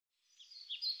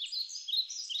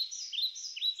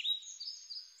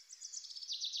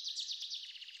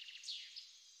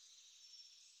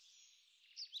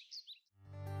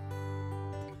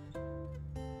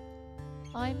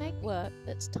I make work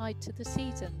that's tied to the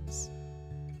seasons,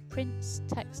 prints,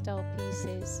 textile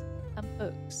pieces and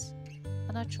books,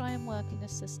 and I try and work in a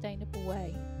sustainable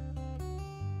way.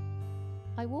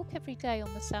 I walk every day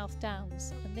on the South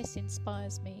Downs and this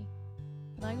inspires me,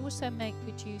 and I also make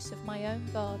good use of my own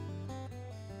garden,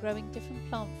 growing different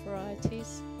plant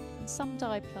varieties and some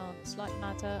dye plants like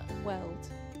madder and weld.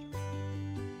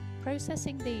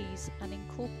 Processing these and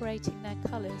incorporating their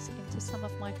colours into some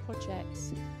of my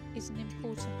projects is an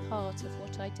important part of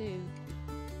what I do.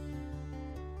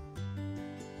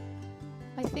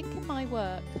 I think in my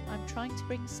work I'm trying to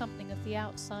bring something of the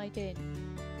outside in,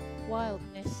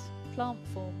 wildness, plant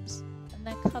forms and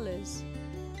their colours,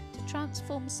 to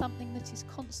transform something that is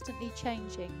constantly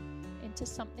changing into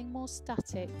something more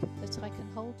static that I can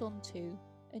hold on to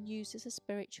and use as a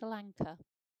spiritual anchor.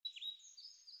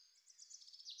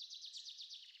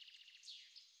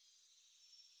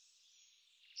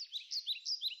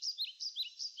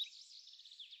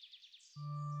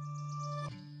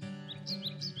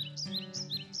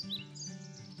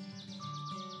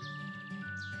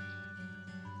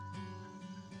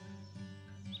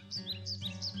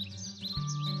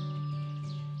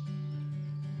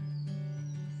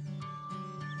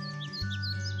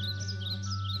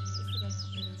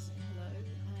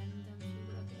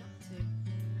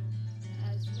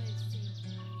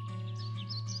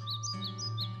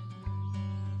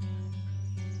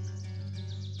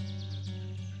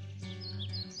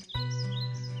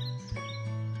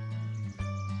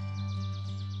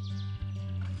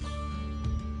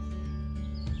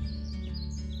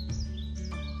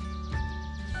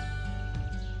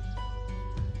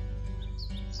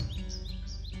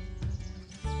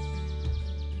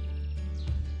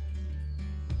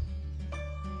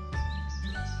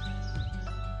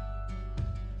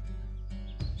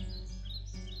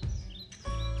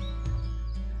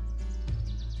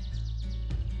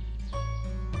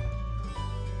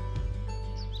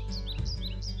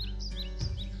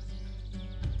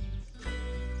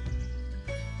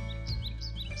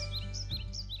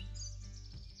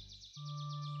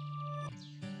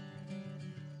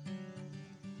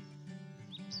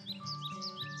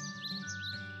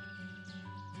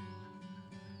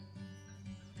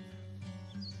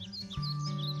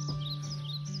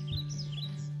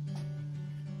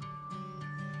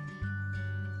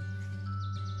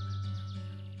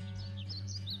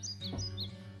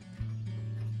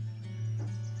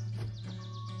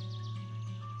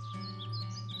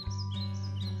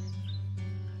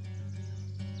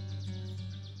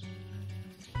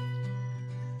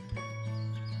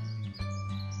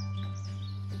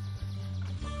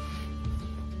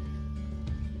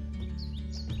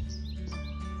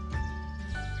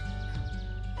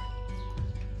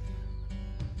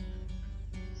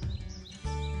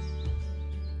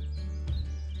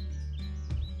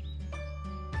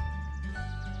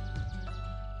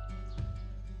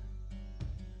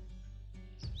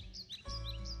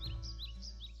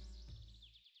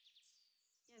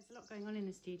 There's a lot going on in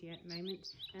the studio at the moment.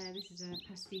 This is a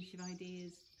pastiche of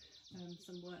ideas,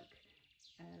 some work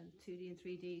 2D and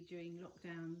 3D during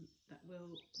lockdown that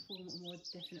will form a more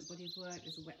definite body of work.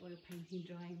 There's a wet oil painting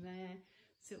drying there,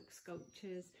 silk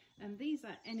sculptures, and these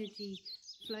are energy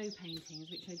flow paintings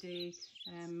which I do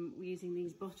using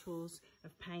these bottles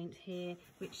of paint here,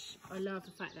 which I love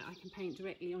the fact that I can paint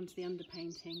directly onto the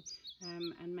underpainting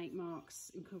and make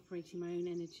marks incorporating my own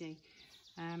energy.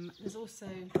 There's also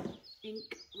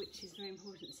ink, which is very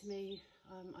important to me.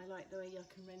 I like the way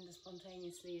I can render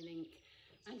spontaneously in ink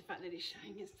and the fact that it's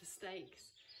showing its mistakes.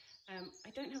 I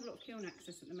don't have a lot of kiln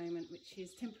access at the moment, which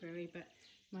is temporary, but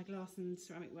my glass and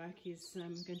ceramic work is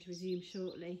going to resume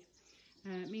shortly.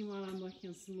 Meanwhile, I'm working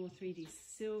on some more 3D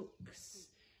silks.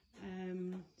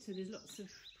 So there's lots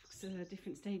of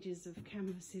different stages of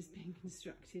canvases being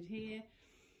constructed here,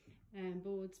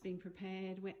 boards being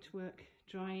prepared, wet work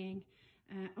drying.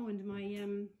 Oh, and my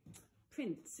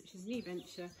prints, which is a new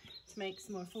venture to make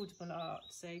some more affordable art.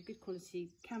 So good quality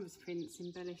canvas prints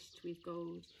embellished with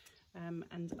gold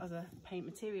and other paint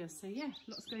materials. So yeah,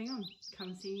 lots going on. Come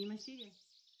and see me in my studio.